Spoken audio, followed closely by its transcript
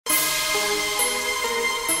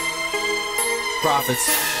Prophetz.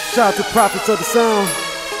 Shout out to Prophetz of the Sound.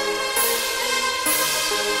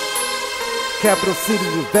 Capital City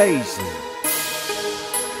Invasion.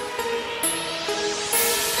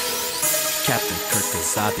 Captain Kirk,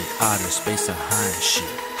 cause I be outer space behind shit.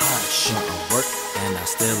 Shouldn't work, and I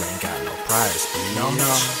still ain't got no prize, bitch. No.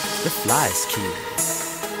 The flyest kid.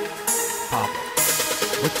 Papa,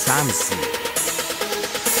 what time is it?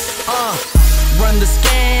 Run this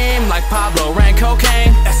game like Pablo ran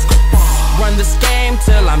cocaine. Run this game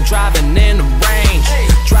till I'm driving in the range.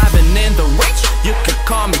 Driving in the range, you could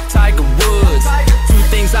call me Tiger Woods. Two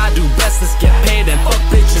things I do best is get paid and fuck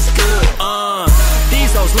bitches good.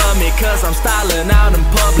 These hoes love me cause I'm styling out in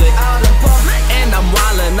public. And I'm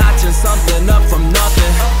wildin', notching something up from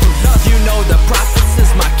nothing. You know the Prophetz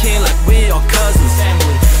is my kin like we all cousins.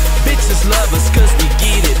 Bitches love us cause we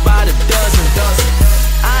get it by the dozen.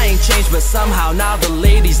 I ain't changed but somehow now the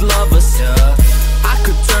ladies love us. I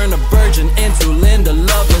could turn a virgin into Linda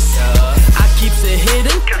Lovelace. I keeps it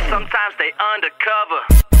hidden cause sometimes they undercover.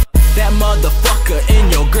 That motherfucker in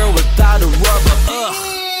your girl without a rubber.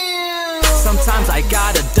 Sometimes I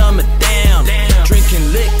gotta dumb it down.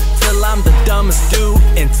 Drinking lick till I'm the dumbest dude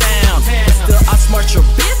in town. But still outsmart your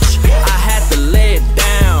bitch, I had to lay it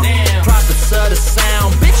down. Prophetz of the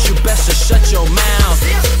Sound, bitch, you best just shut your mouth.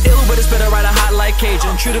 Ill with a spitter, ride a hot like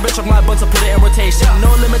Cajun. Treat a bitch like my buns to put it in rotation. No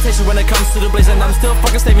limitations when it comes to the blazing. I'm still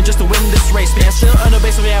fucking saving just to win this race, man. Still under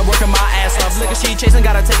base, I'm working my ass off. Look at she chasing,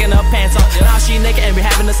 got her taking her pants off. Now she naked and we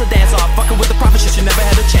having us a dance off. Fucking with the Prophetz shit, she never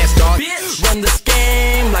had a chance, dog. Run this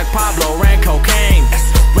game like Pablo ran cocaine.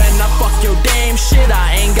 When I fuck your dame, shit,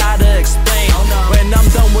 I ain't gotta explain. When I'm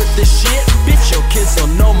done with this shit, bitch, your kids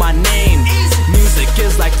don't know my name. Music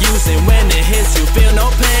is like using, when it hits you feel no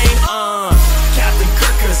pain. Captain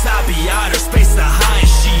Kirk, cause I be outer space behind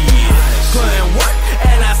shit. Putting work,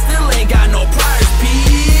 and I still ain't got no prize,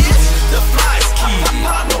 bitch. The flyest kid,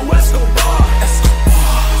 Pablo Escobar.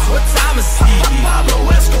 What time is he? Pablo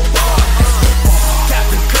Escobar.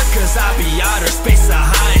 Captain Kirk, cause I be outer space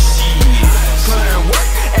behind shit. Putting work,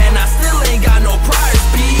 and I still ain't got no prize,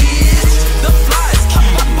 bitch. The flyest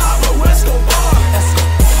kid, Pablo Escobar.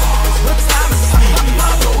 What time is he?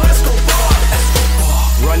 Pablo Escobar.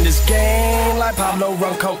 Run this game like Pablo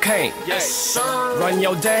run cocaine. Yes, sir. Run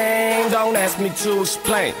your dame, don't ask me to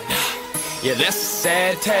explain. Yeah, that's a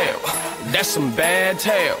sad tale. That's some bad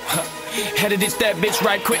tale. Had to ditch that bitch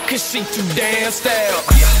right quick cause she too damn stale.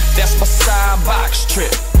 That's my side box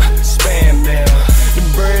trip. Spam mail. The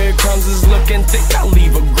breadcrumbs is looking thick, I'll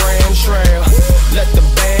leave a grand trail. Let the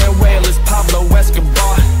band wail, it's Pablo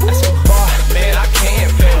Escobar. Man, I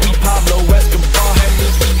can't fail. We Pablo Escobar.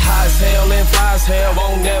 We high as hell and fly as hell.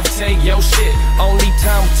 Won't never take your shit. Only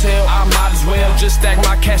time will tell. I might as well just stack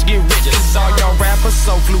my cash, get rich. Cause all y'all rappers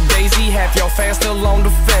so flu daisy. Half your fans still on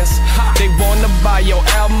the fence. They wanna buy your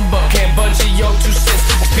album, but can't budget your 2 cents.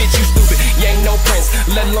 Bitch, you stupid, you ain't no prince.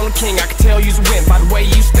 Let alone a king, I can tell you's win by the way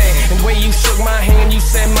you stand and the way you shook my hand. You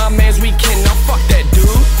said my man's weekend. Now fuck that dude.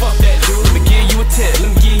 Fuck that dude. Let me give you a tip.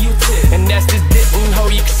 Let me give you a tip. And that's this dick and hoe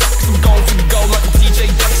you can suck. Cause I'm going to go like a TJ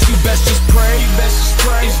Ducks. You best just pray. You best just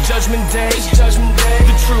pray. It's judgment day. It's judgment day.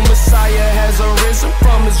 The true Messiah has arisen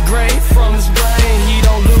from his grave. From his grave. And he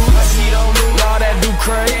don't lose. He don't lose. All that do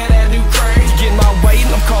crazy. Yeah, that do crazy. You get my weight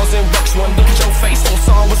and I'm causing rucks. One look at your face on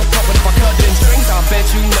song was a puppet. If I cut them strings, I'll bet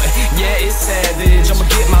you nothing. Yeah, it's savage. I'ma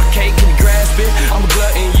get my cake and grasp it. I'm a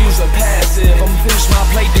glutton, use a passive. I'ma finish my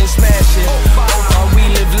plate, then smash it. We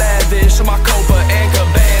live lavish on my Copa and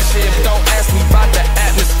Cabana shit. Don't ask me about the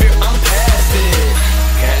atmosphere, I'm past it.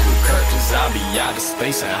 Captain Kirk, cause I be out of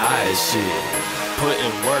space and high as shit.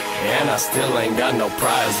 Putting work, and I still ain't got no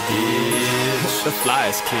prize, bitch. The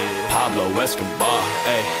flyest kid, Pablo Escobar,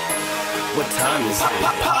 ayy. What time is it?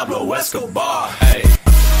 Pablo Escobar, ayy.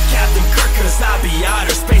 Captain Kirk, cause I be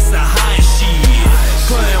outer space behind shit.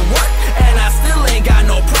 Putting work, and I still ain't got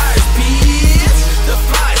no prize, bitch. The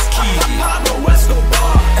flyest kid, Pablo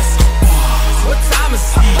Escobar. What time is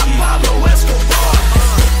he? Pablo Escobar.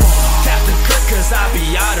 Captain Kirk, cause I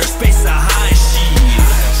be outer space behind shit.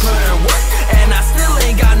 Putting work, and I still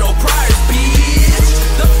ain't got no prize, bitch.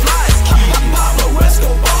 The flyest kid, Pablo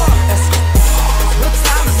Escobar. What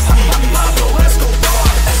time is he? Pablo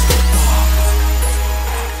Escobar.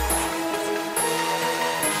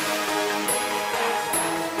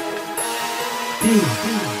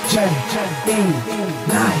 DJ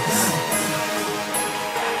nice.